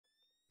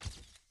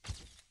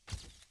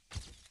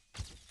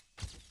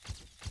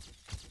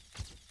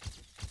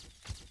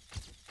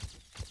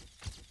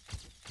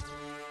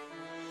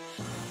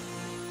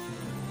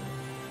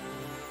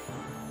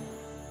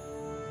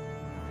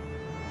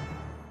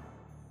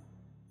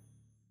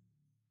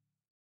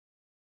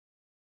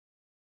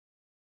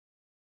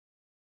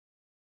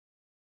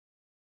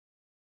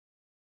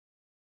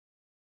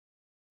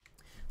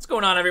What's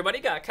going on, everybody?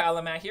 Got Kyle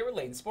and Matt here with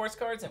Layton Sports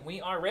Cards, and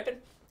we are ripping.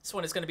 This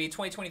one is going to be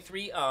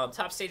 2023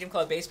 Top Stadium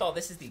Club Baseball.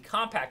 This is the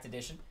Compact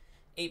Edition,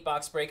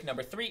 8-box break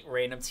number 3,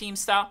 random team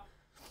style.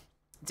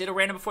 Did a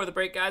random before the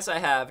break, guys. I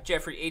have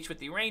Jeffrey H. with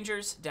the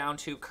Rangers, down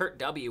to Kurt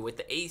W. with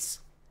the Ace.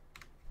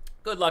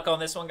 Good luck on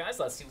this one, guys.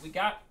 Let's see what we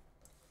got.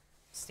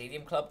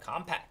 Stadium Club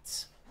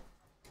Compacts.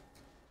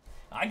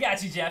 I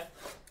got you, Jeff.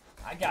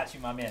 I got you,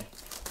 my man.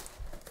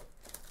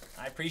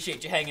 I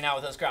appreciate you hanging out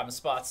with us, grabbing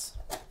spots.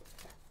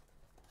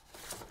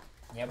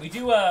 Yeah, we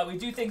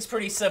do things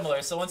pretty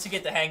similar, so once you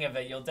get the hang of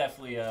it, you'll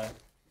definitely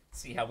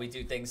see how we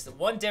do things. The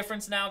one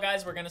difference now,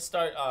 guys, we're going to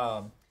start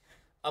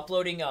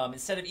uploading,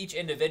 instead of each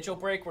individual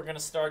break, we're going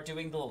to start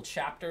doing the little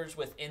chapters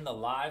within the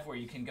live where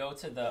you can go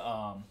to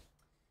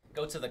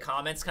the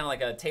comments, kind of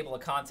like a table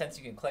of contents.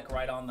 You can click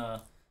right on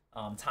the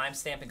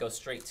timestamp and go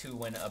straight to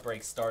when a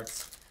break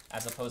starts,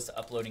 as opposed to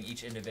uploading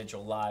each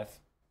individual live.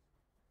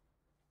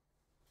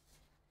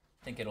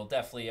 I think it'll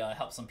definitely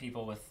help some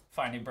people with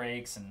finding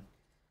breaks and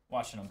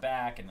watching them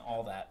back and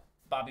all that.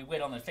 Bobby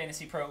Witt on the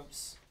Fantasy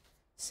Pros.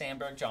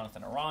 Sandberg,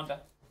 Jonathan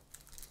Aranda.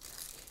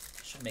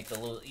 Should make it a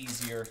little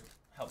easier,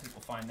 help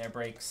people find their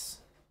breaks.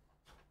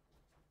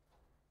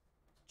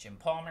 Jim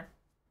Palmer.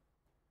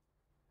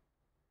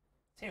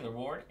 Taylor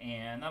Ward,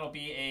 and that'll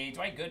be a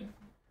Dwight Gooden.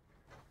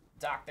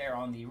 Doc there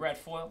on the red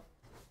foil.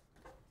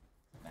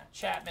 Matt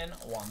Chapman,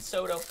 Juan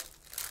Soto.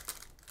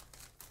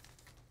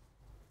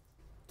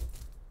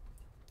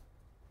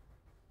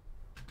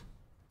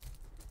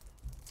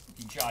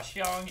 Josh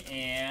Young,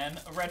 and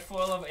a red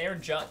foil of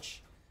Aaron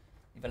Judge.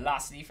 The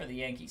velocity for the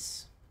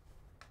Yankees.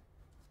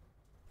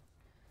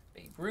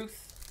 Babe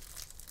Ruth.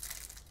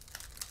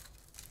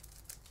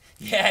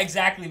 Yeah,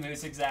 exactly,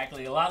 Moose.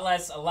 Exactly. A lot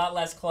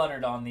less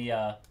cluttered on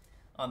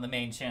the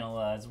main channel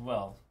as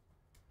well.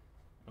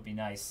 It'll be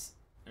nice.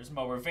 There's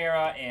Mo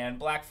Rivera and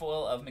black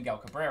foil of Miguel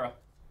Cabrera.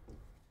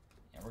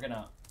 Yeah, we're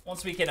gonna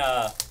once we can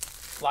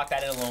lock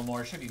that in a little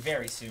more. It should be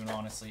very soon.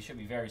 Honestly, should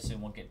be very soon.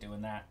 We'll get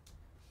doing that.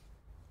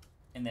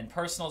 And then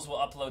personals will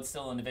upload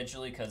still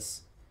individually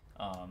because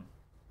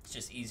it's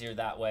just easier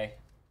that way.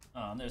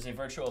 There's a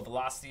virtual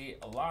velocity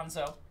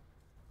Alonso.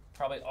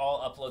 Probably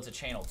all uploads a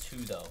channel 2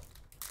 though,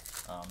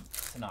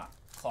 to not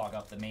clog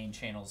up the main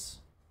channel's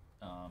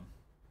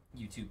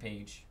YouTube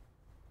page.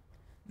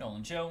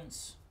 Nolan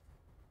Jones.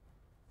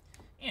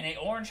 And a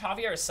orange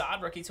Javier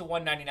Assad, rookie to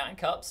 199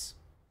 Cubs.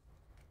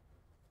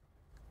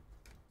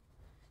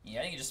 Yeah,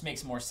 I think it just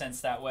makes more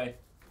sense that way.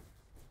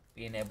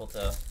 Being able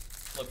to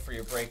look for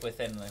your break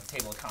within the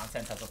table of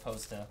content as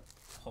opposed to a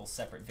whole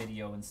separate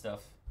video and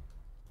stuff.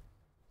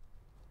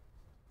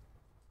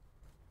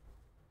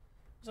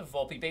 There's a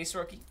Volpe base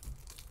rookie.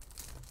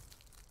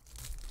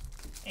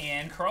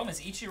 And Chrome is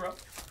Ichiro.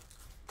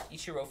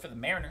 Ichiro for the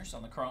Mariners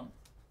on the Chrome.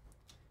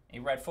 A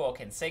red foil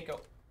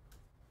Canseco.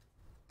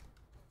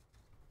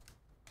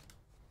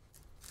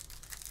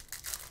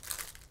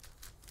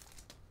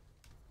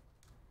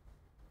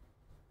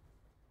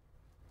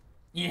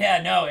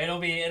 Yeah, no, it'll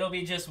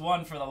be just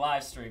one for the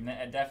live stream.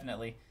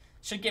 Definitely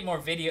should get more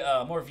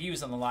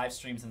views on the live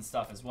streams and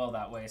stuff as well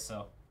that way.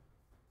 So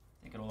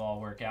I think it'll all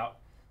work out.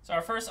 So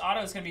our first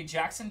auto is going to be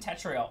Jackson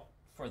Tetrail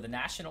for the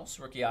Nationals,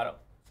 rookie auto,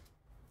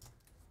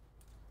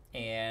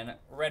 and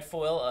red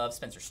foil of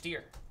Spencer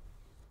Steer.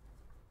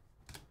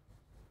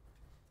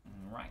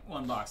 All right,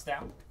 one box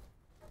down.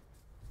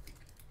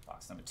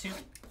 Box number 2.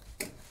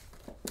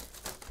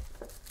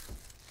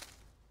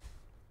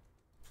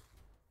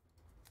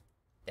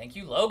 Thank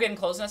you, Logan,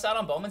 closing us out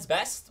on Bowman's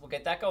Best. We'll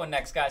get that going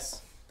next,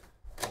 guys.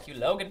 Thank you,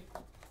 Logan.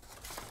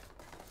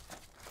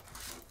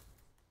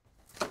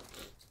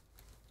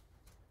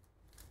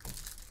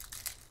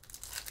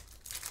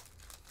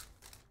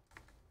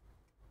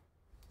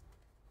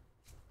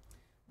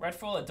 Red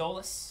foil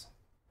Adolis.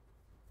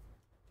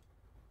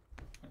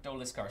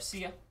 Adolis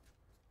Garcia.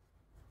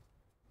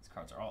 These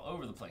cards are all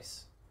over the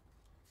place.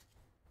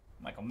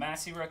 Michael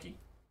Massey, rookie.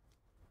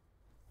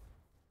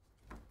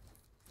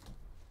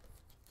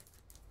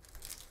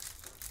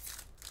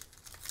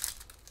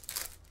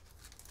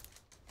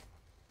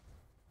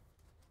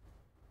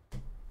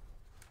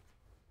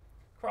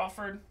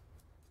 Crawford.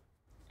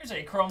 There's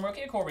a Chrome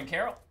rookie, a Corbin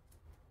Carroll.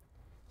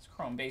 It's a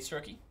Chrome base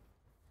rookie.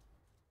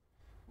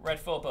 Red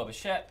foil Bo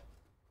Bichette.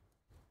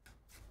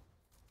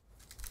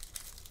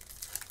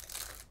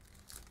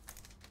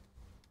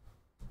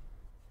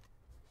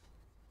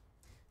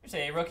 There's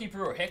a rookie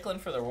Brewer Hicklin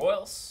for the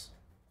Royals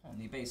on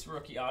the base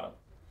rookie auto.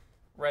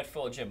 Red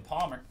foil Jim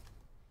Palmer.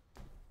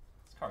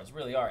 These cards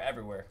really are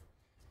everywhere.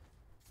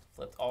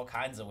 Flipped all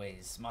kinds of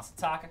ways.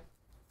 Masataka.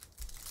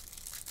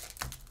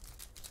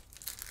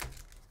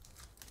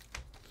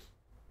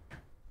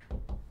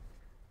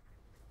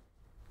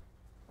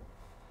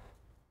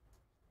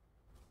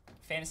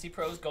 Fantasy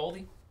Pros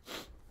Goldie.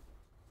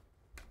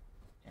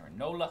 Aaron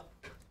Nola.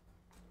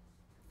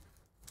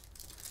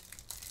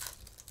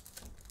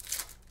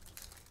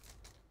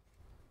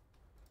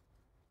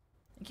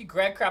 Thank you,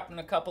 Greg, crapping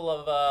a couple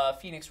of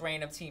Phoenix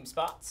random team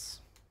spots.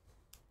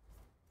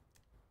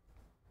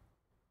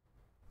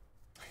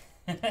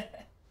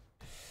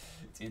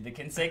 Dude, the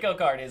Canseco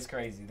card is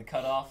crazy. The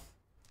cutoff.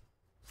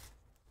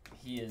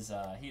 He is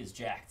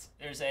jacked.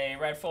 There's a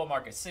red full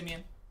Marcus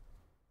Simeon.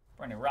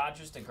 Brendan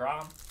Rodgers,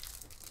 DeGrom.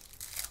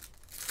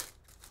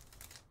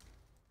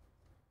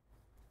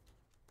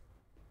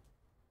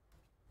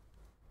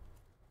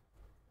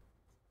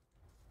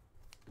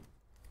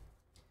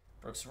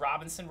 Brooks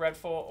Robinson, red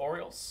full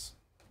Orioles.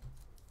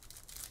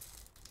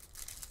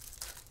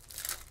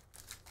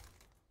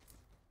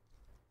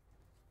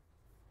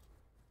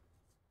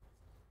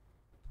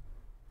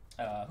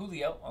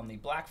 Julio on the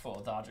black full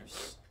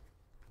Dodgers.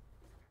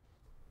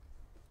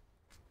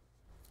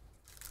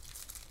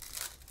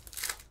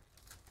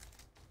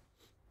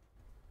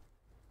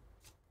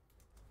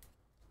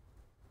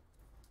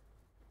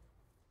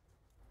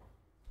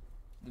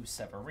 Lou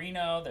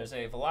Severino. There's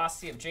a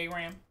velocity of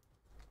J-Ram.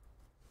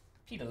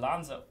 Pete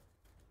Alonso.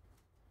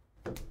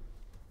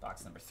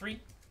 Box number 3.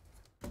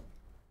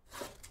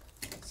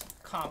 Some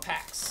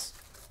compacts.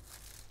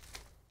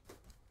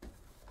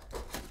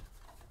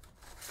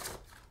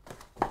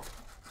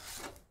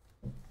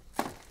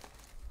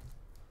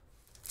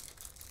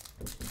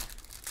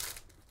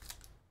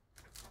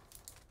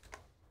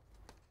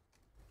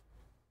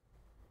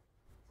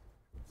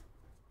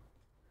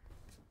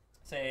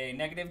 It's a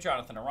negative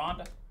Jonathan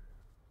Aranda.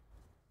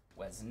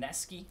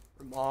 Wesneski.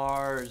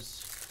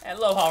 Mars.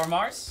 Aloha,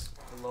 Mars.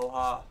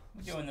 Aloha. What are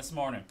we doing this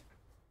morning?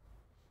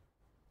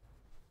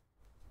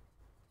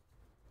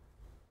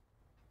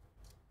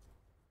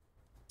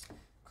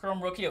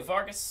 Chrome rookie of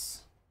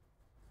Vargas.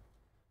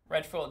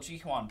 Red full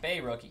Ji-Hwan Bay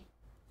rookie.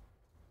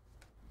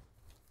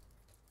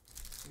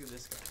 Look at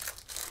this guy.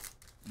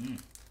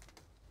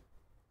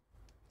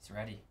 He's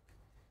ready.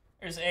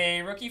 There's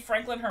a rookie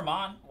Franklin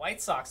Herman.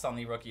 White Sox on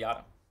the rookie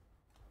auto.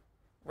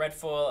 Red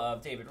full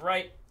of David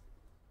Wright.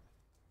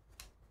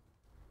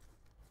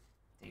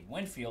 Dave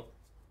Winfield.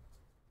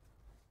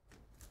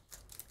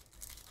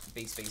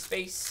 Base, base,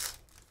 base.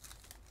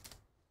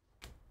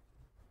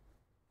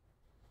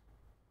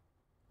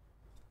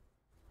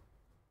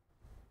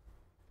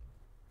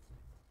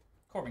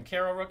 Corbin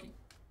Carroll rookie.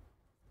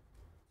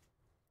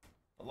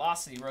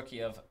 Velocity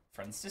rookie of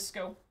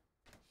Francisco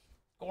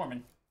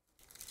Gorman.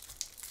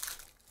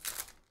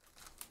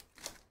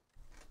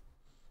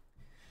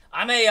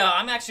 I'm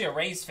actually a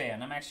Rays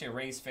fan.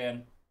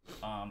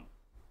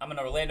 I'm an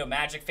Orlando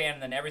Magic fan,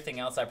 and then everything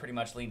else I pretty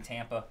much lean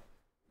Tampa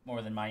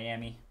more than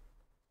Miami.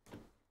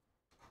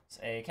 It's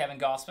a Kevin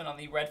Gossman on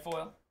the red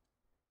foil.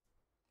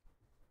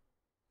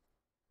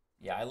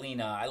 Yeah, I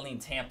lean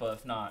Tampa,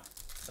 if not.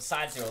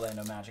 Besides the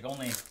Orlando Magic,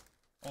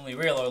 only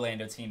real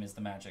Orlando team is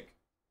the Magic.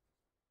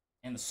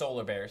 And the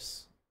Solar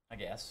Bears, I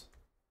guess.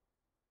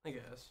 I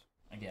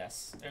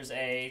guess. There's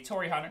a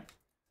Torrey Hunter,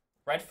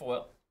 red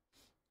foil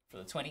for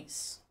the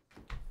 20s.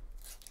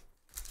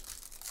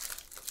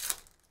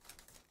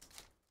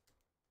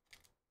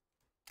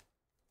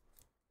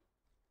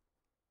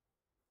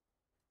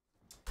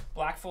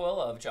 Black foil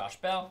of Josh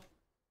Bell.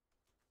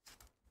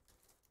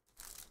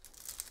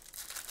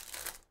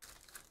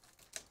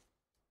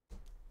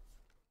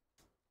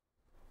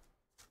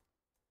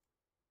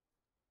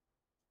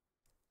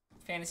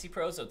 Fantasy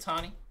Pros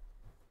Ohtani.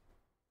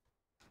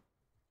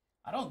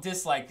 I don't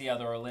dislike the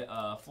other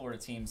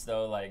Florida teams,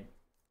 though, like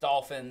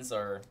Dolphins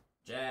or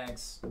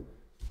Jags.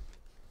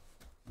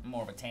 I'm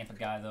more of a Tampa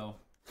guy, though.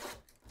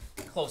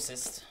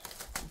 Closest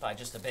by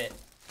just a bit.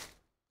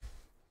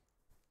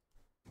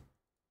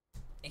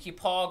 Thank you,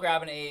 Paul,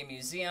 grabbing a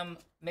museum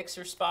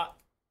mixer spot.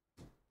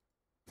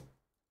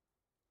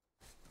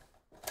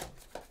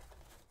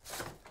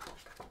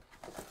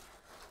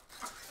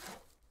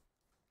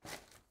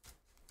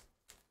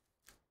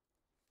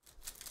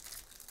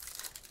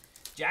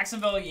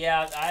 Jacksonville,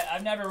 yeah,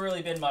 I've never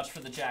really been much for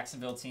the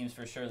Jacksonville teams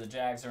for sure, the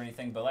Jags or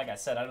anything. But like I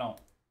said, I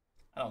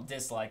don't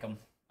dislike them.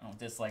 I don't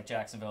dislike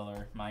Jacksonville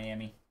or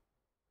Miami.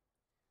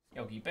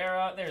 Yogi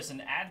Berra, there's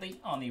an Adley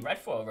on the red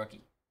foil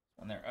rookie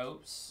on their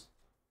O's.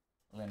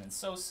 Lennon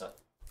Sosa,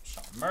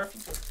 Sean Murphy.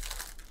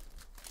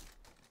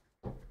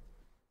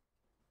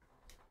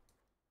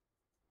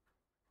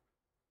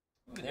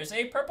 Ooh, there's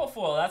a purple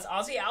foil. That's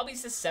Ozzie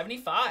Albies to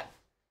 75.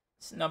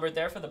 It's numbered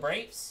there for the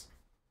Braves.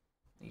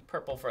 The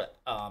purple for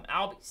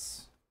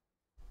Albies.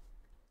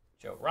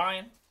 Joe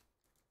Ryan.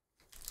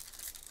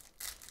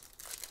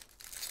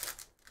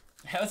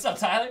 Hey, what's up,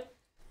 Tyler?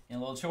 Getting a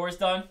little chores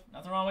done?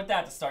 Nothing wrong with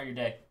that to start your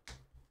day.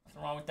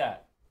 Nothing wrong with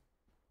that.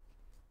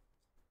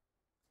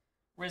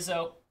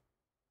 Rizzo.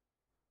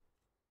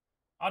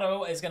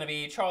 Auto is going to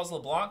be Charles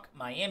LeBlanc,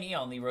 Miami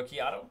on the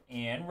rookie auto.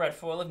 And red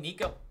foil of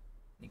Nico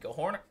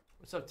Horner.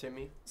 What's up,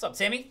 Timmy? What's up,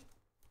 Timmy?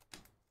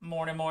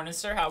 Morning, morning,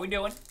 sir. How we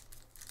doing?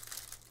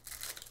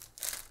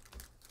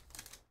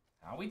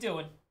 How we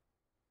doing?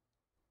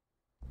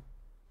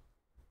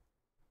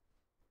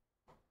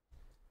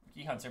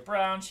 Rookie Hunter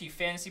Brown, Chief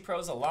Fantasy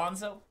Pros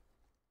Alonzo.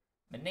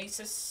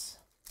 Meneses.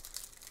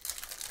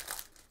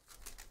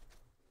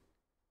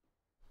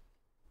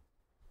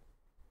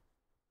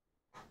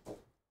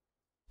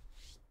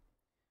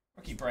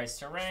 Rookie Bryce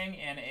Terang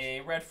and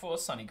a red foil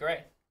Sonny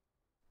Gray.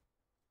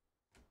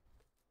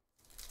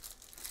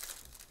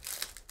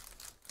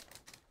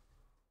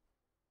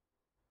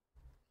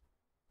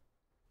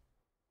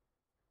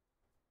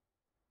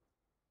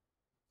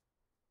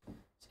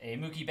 a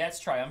Mookie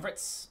Betts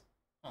Triumvirates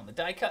on the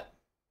die cut.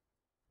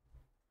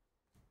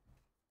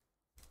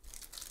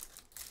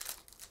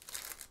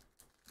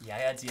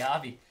 Yeah,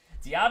 Diaby.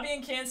 Diaby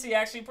and Cansey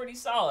actually pretty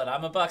solid.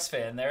 I'm a Bucks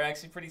fan. They're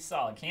actually pretty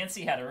solid.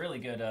 Cansey had a really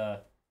good,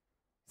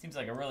 seems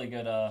like a really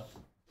good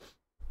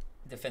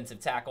defensive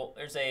tackle.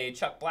 There's a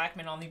Chuck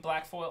Blackman on the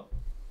black foil.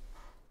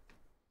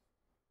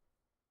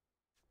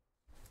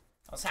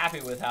 I was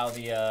happy with how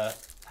the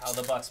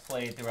Bucks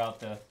played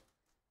throughout the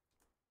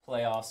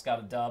playoffs. Got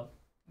a dub.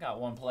 Got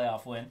one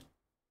playoff win.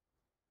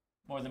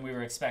 More than we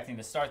were expecting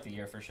to start the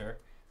year for sure.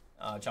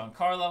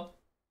 Giancarlo.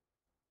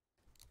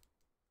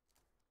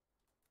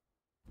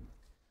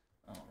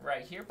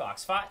 Right here,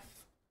 box 5.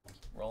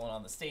 Rolling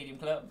on the Stadium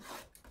Club.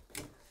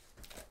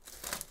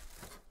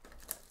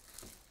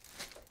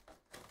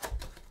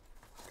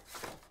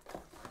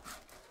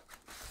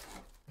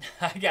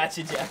 I got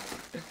you,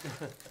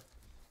 Jeff.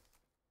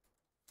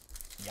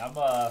 Yeah,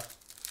 I'm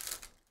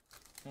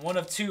one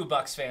of 2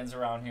 Bucks fans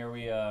around here.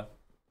 We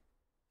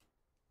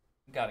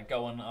got it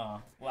going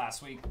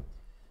last week.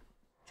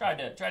 Tried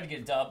to get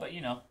a dub, but you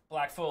know,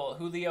 black full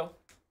Julio.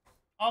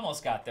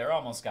 Almost got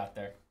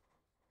there.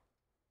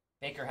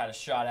 Baker had a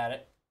shot at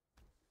it.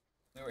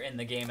 We were in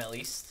the game at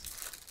least.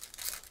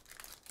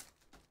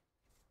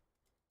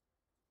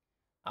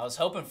 I was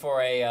hoping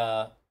for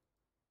a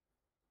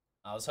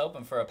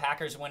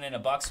Packers win and a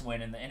Bucks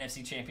win and the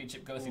NFC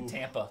Championship go through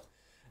Tampa.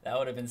 That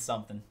would have been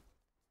something.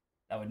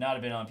 That would not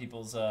have been on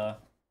people's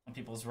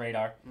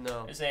radar.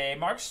 No. There's a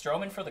Mark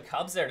Stroman for the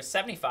Cubs there to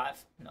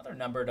 75. Another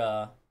numbered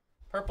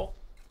purple.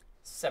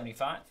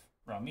 75.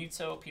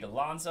 Ramuto, Pete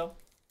Alonso.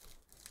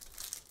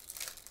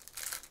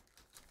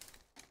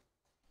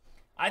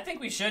 I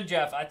think we should,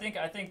 Jeff. I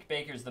think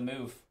Baker's the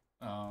move.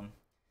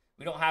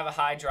 We don't have a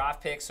high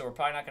draft pick, so we're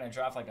probably not going to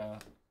draft like a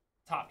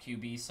top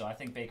QB, so I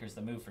think Baker's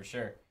the move for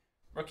sure.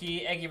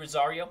 Rookie Eggy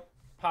Rosario,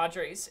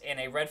 Padres, and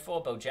a red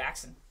full Bo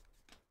Jackson.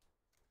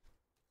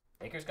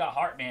 Baker's got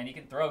heart, man. He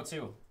can throw,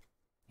 too.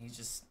 He's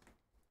just...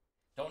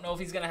 Don't know if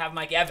he's going to have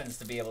Mike Evans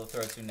to be able to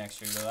throw to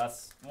next year, though.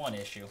 That's one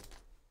issue.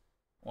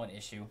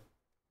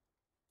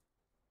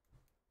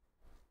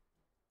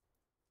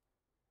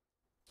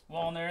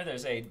 Well, in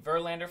there's a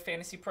Verlander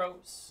Fantasy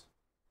Pros.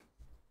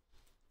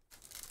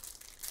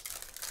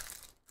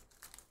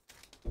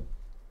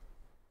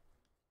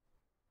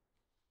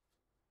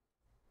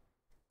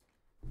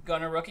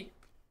 Gunner rookie.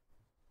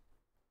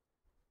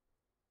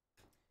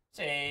 It's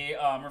a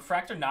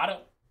Refractor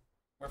Nato.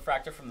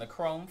 Refractor from the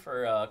Chrome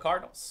for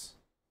Cardinals.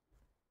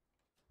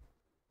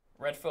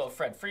 Red foil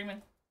Fred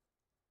Freeman.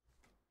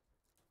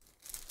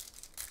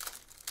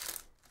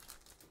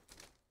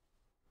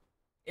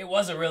 It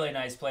was a really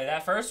nice play.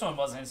 That first one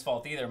wasn't his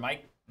fault either.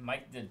 Mike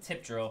did a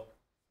tip drill.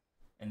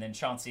 And then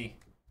Chauncey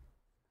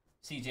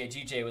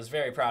CJGJ was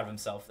very proud of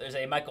himself. There's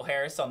a Michael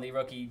Harris on the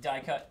rookie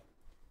die cut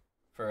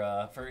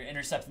for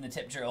intercepting the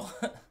tip drill.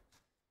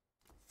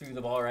 Threw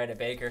the ball right at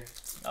Baker.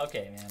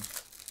 Okay, man.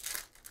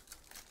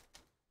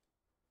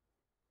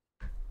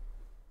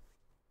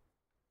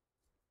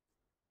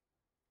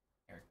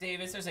 Eric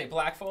Davis. There's a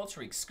black foil,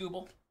 Tariq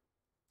Skubal.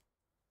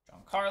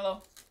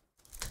 Giancarlo.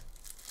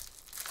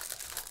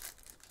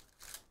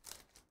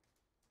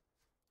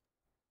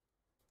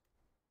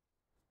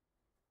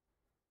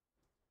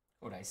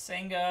 Kodai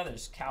Senga,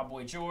 there's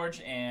Cowboy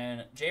George,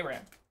 and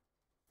J-Ram.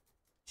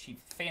 Chief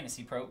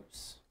Fantasy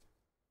Pros.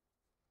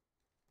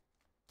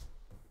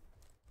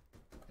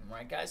 All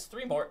right, guys,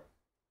 3 more.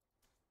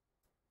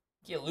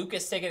 Yeah,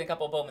 Lucas taking a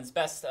couple of Bowman's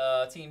best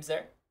teams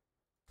there.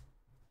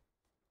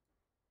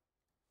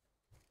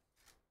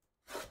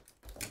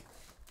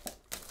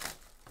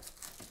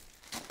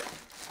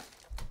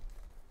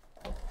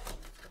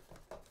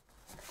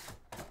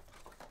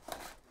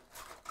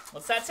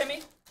 What's that,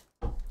 Timmy?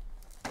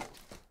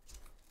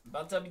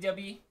 About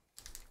WWE?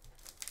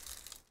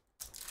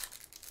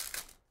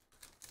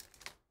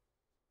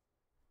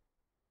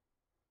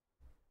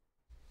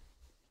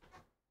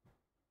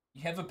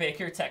 You have a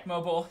Baker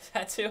Tecmo Bowl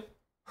tattoo?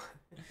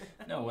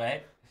 No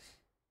way.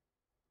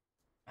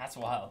 That's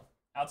wild.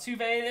 Altuve,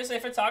 there's a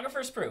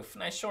photographer's proof.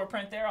 Nice short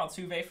print there.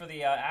 Altuve for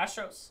the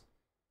Astros.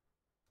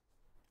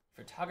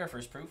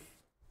 Photographer's proof.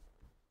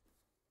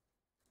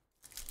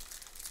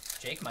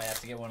 Jake might have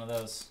to get one of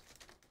those.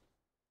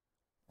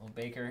 Little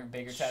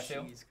Baker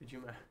tattoo. Jeez, could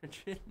you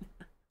imagine?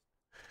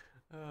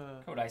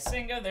 Kodai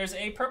Senga. There's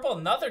a purple,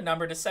 another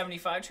number to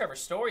 75. Trevor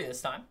Story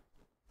this time.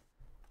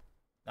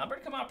 Number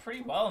to come out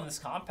pretty well in this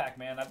compact,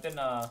 man. I've been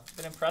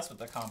impressed with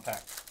the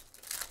compact.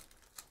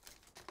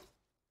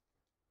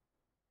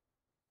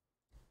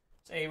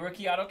 It's a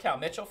rookie auto Cal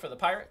Mitchell for the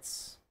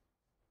Pirates.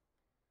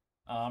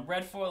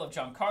 Red foil of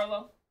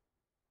Giancarlo.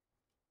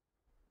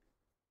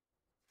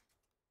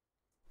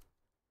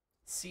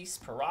 Cease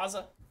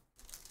Peraza.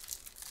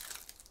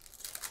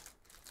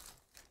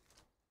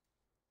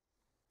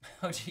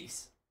 Oh,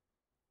 jeez.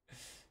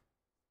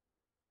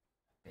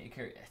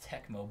 Baker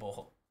Tecmo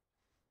Bowl.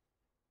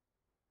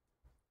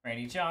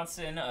 Randy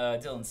Johnson,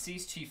 Dylan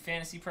Cease, Chief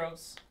Fantasy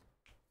Pros.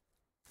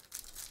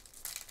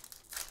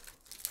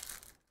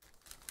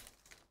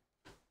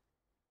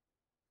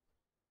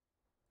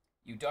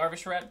 You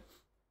Darvish red.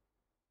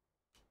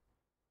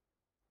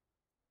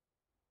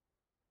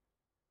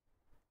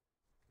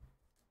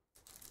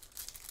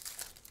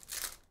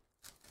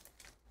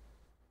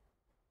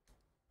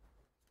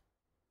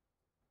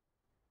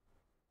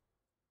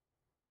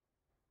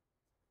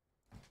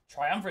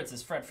 Triumvirates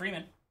is Fred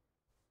Freeman.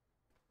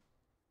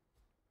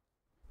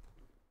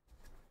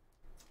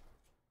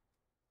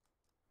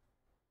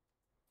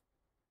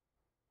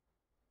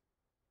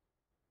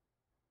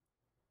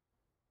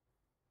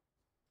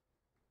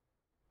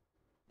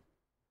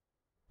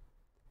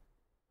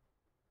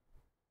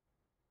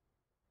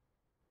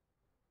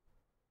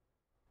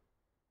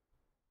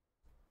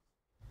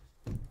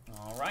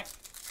 All right.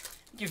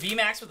 Thank you,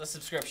 VMAX, with a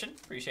subscription.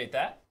 Appreciate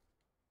that.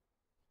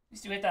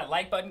 Please do hit that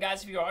like button,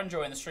 guys, if you are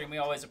enjoying the stream. We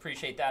always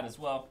appreciate that as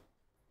well.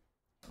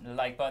 The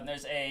like button.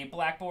 There's a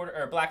black border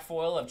or black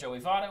foil of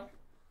Joey Votto.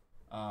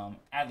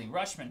 Adley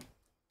Rutschman.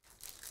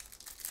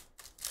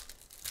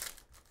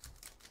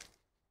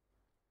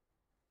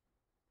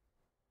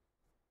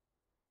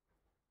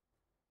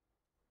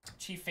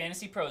 Chief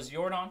Fantasy Pros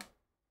Jordan,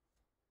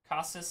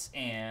 Costas,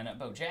 and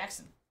Bo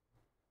Jackson.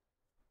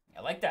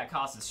 I like that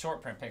Costas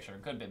short print picture a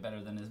good bit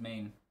better than his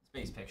main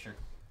base picture.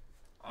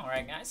 All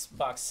right, guys.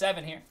 Box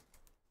 7 here.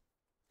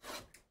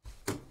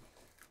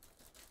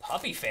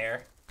 Puppy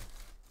Fair.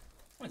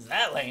 What is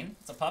that, Lane?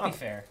 It's a puppy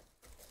fair.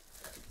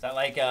 Is that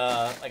like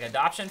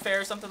adoption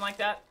fair or something like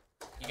that?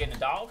 You getting a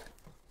dog?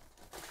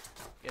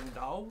 Getting a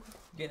dog?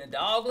 Getting a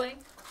dog, Lane?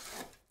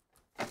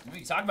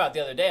 We talked about it the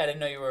other day. I didn't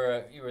know you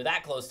were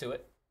that close to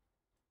it.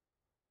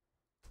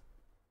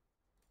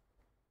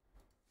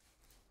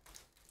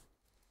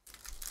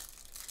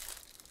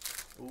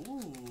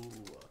 Ooh.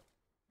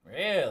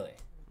 Really?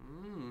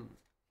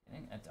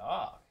 Getting a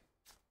dog.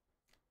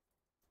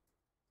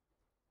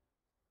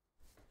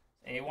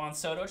 A1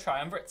 Soto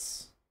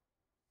Triumvirates.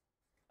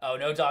 Oh,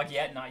 no dog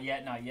yet. Not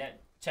yet. Not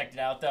yet. Checked it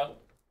out, though.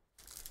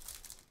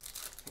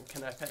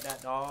 Can I pet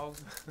that dog?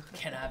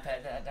 Can I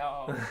pet that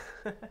dog?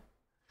 Can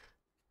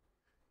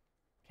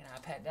I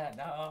pet that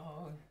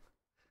dog?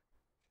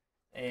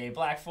 A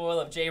black foil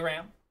of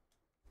J-Ram.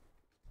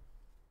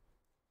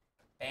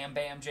 Bam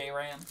Bam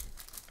J-Ram.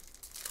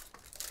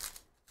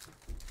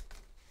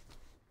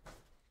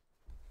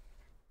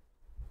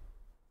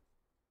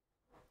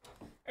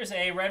 There's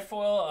a red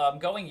foil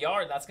going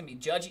yard. That's going to be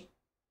Judgy.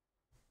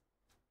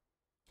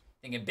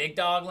 Thinking big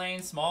dog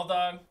lane, small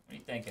dog? What are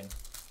you thinking?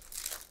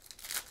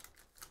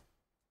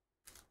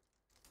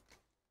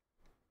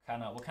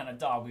 What kind of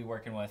dog we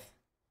working with?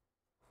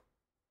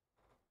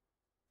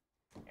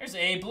 There's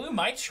a blue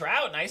Mike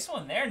Trout. Nice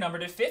one there,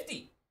 numbered to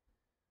 50.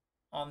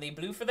 On the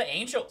blue for the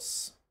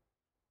Angels.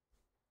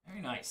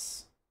 Very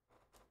nice.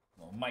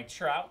 Little Mike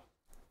Trout.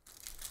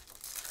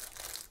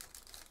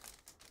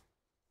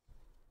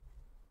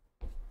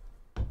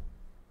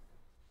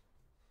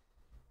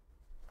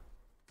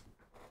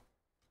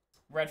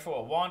 Red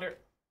foil Wander.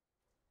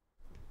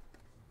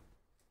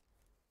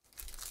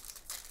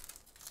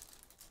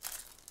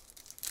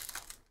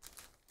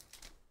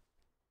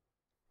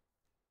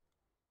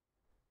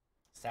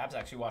 Stab's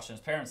actually watching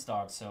his parents'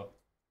 dog, so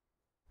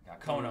I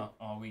got Kona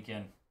all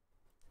weekend.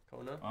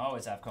 Kona? I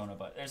always have Kona,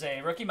 but there's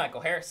a rookie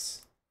Michael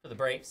Harris for the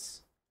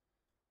Braves.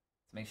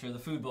 To make sure the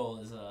food bowl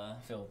is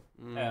filled.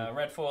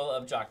 Red foil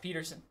of Jock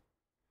Peterson,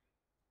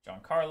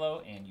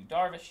 Giancarlo, and Yu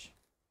Darvish.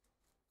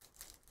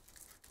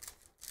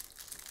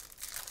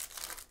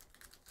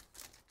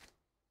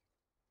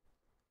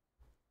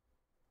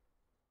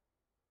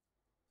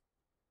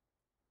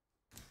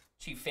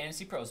 Chief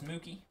Fantasy Pros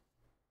Mookie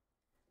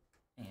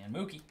and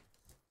Mookie.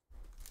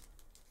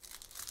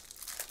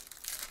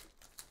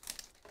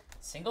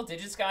 Single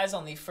digits, guys,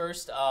 on the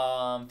first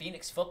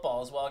Phoenix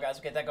football as well, guys.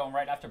 We'll get that going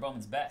right after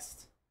Bowman's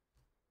Best.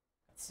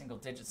 Got single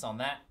digits on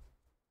that.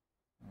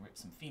 We'll rip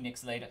some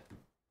Phoenix later.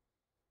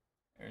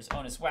 There's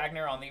Honus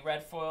Wagner on the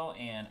red foil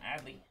and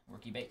Adley,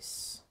 rookie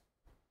base.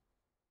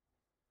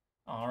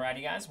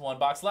 Alrighty, guys. One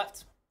box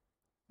left.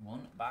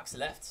 One box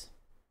left.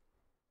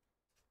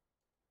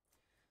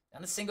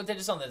 Down to single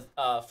digits on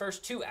the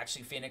first two,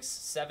 actually, Phoenix.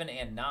 7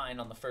 and 9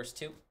 on the first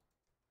two.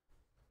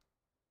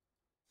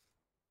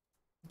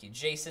 Thank you,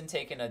 Jason,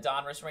 taking a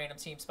Donruss random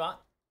team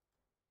spot.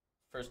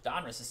 First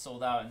Donruss is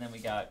sold out, and then we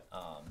got,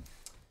 let's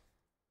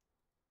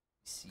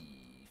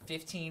see,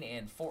 15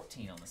 and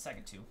 14 on the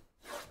second two.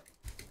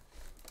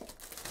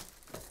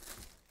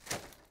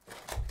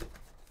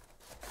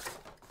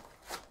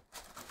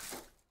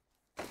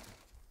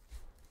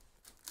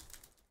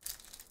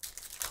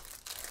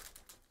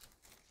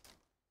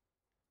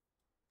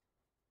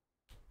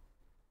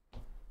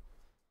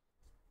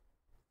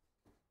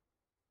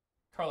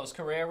 Carlos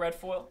Correa, red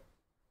foil.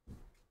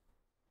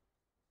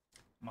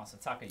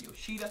 Masataka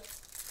Yoshida.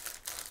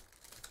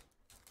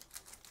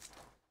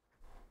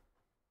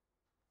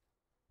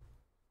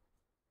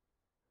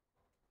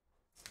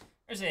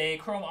 There's a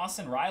Chrome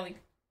Austin Riley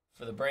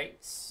for the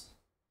Braves.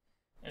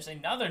 There's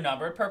another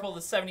number, purple to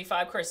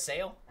 75, Chris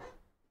Sale.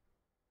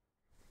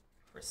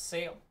 Chris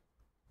Sale.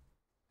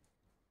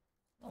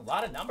 A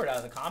lot of numbered out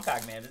of the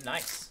compact, man. It's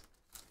nice.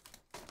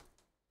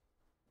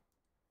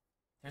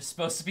 There's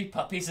supposed to be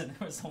puppies, and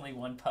there was only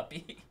one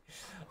puppy.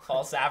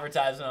 False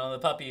advertisement on the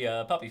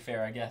puppy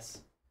fair, I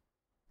guess.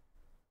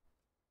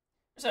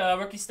 There's a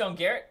rookie Stone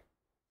Garrett,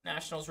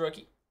 Nationals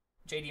rookie.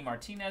 JD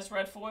Martinez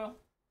red foil.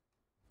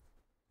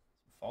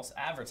 False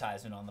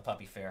advertisement on the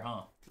puppy fair,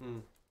 huh?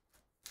 Mm.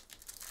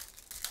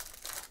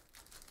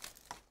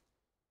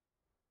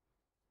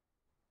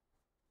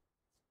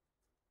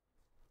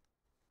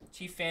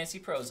 Chief Fantasy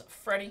Pros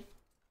Freddie.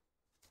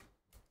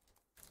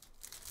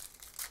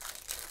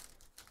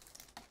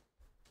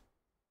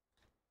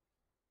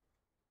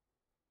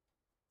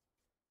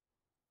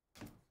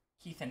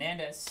 Keith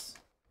Hernandez.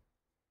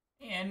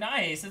 And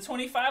nice. The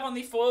 25 on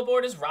the foil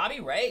board is Robbie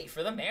Ray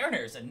for the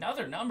Mariners.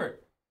 Another number.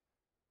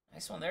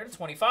 Nice one there to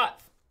 25.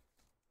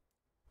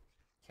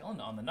 Killing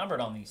on the numbered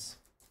on these.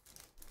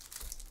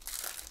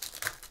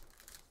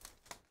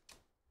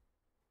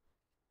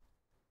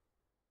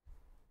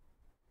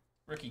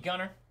 Rookie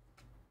Gunner.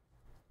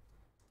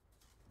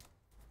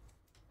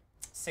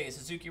 Seiya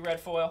Suzuki red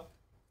foil.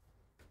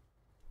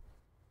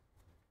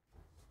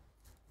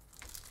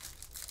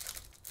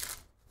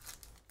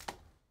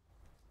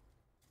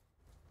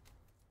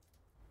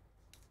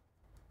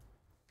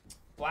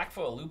 Black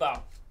foil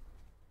Lubau.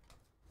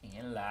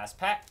 And last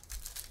pack.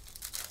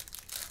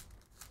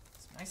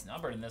 It's a nice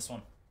number in this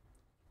one.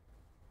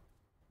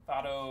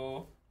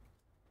 Votto,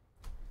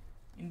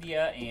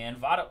 India, and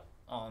Votto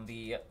on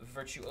the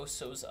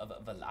Virtuosos of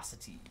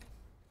Velocity.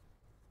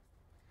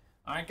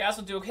 All right, guys,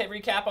 we'll do a hit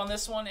recap on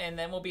this one, and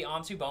then we'll be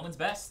on to Bowman's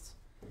Best.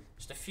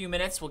 Just a few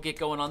minutes, we'll get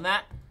going on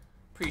that.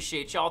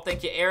 Appreciate y'all.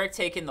 Thank you, Eric,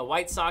 taking the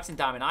White Sox and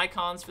Diamond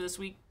Icons for this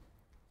week.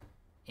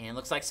 And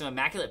looks like some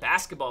Immaculate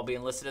Basketball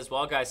being listed as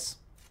well, guys.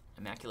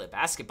 Immaculate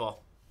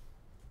Basketball.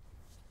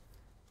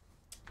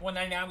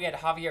 199, we had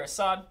Javier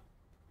Assad.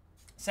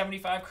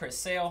 75, Chris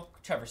Sale,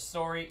 Trevor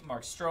Story,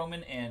 Mark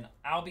Stroman, and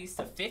Albies.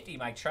 To 50,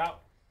 Mike Trout.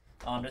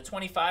 To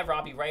 25,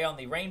 Robbie Ray on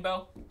the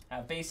Rainbow.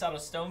 Base auto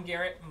Stone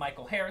Garrett,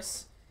 Michael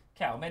Harris,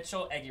 Cal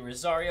Mitchell, Eggy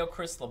Rosario,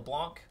 Chris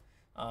LeBlanc,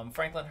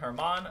 Franklin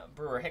Herman,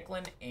 Brewer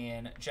Hicklin,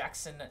 and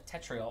Jackson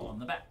Tetriel on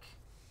the back.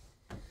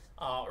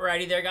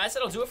 Alrighty there, guys.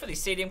 That'll do it for the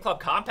Stadium Club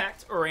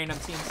Compact or Random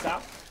Team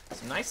Style.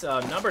 Some nice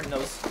numbered in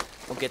those.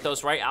 We'll get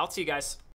those right out to you guys.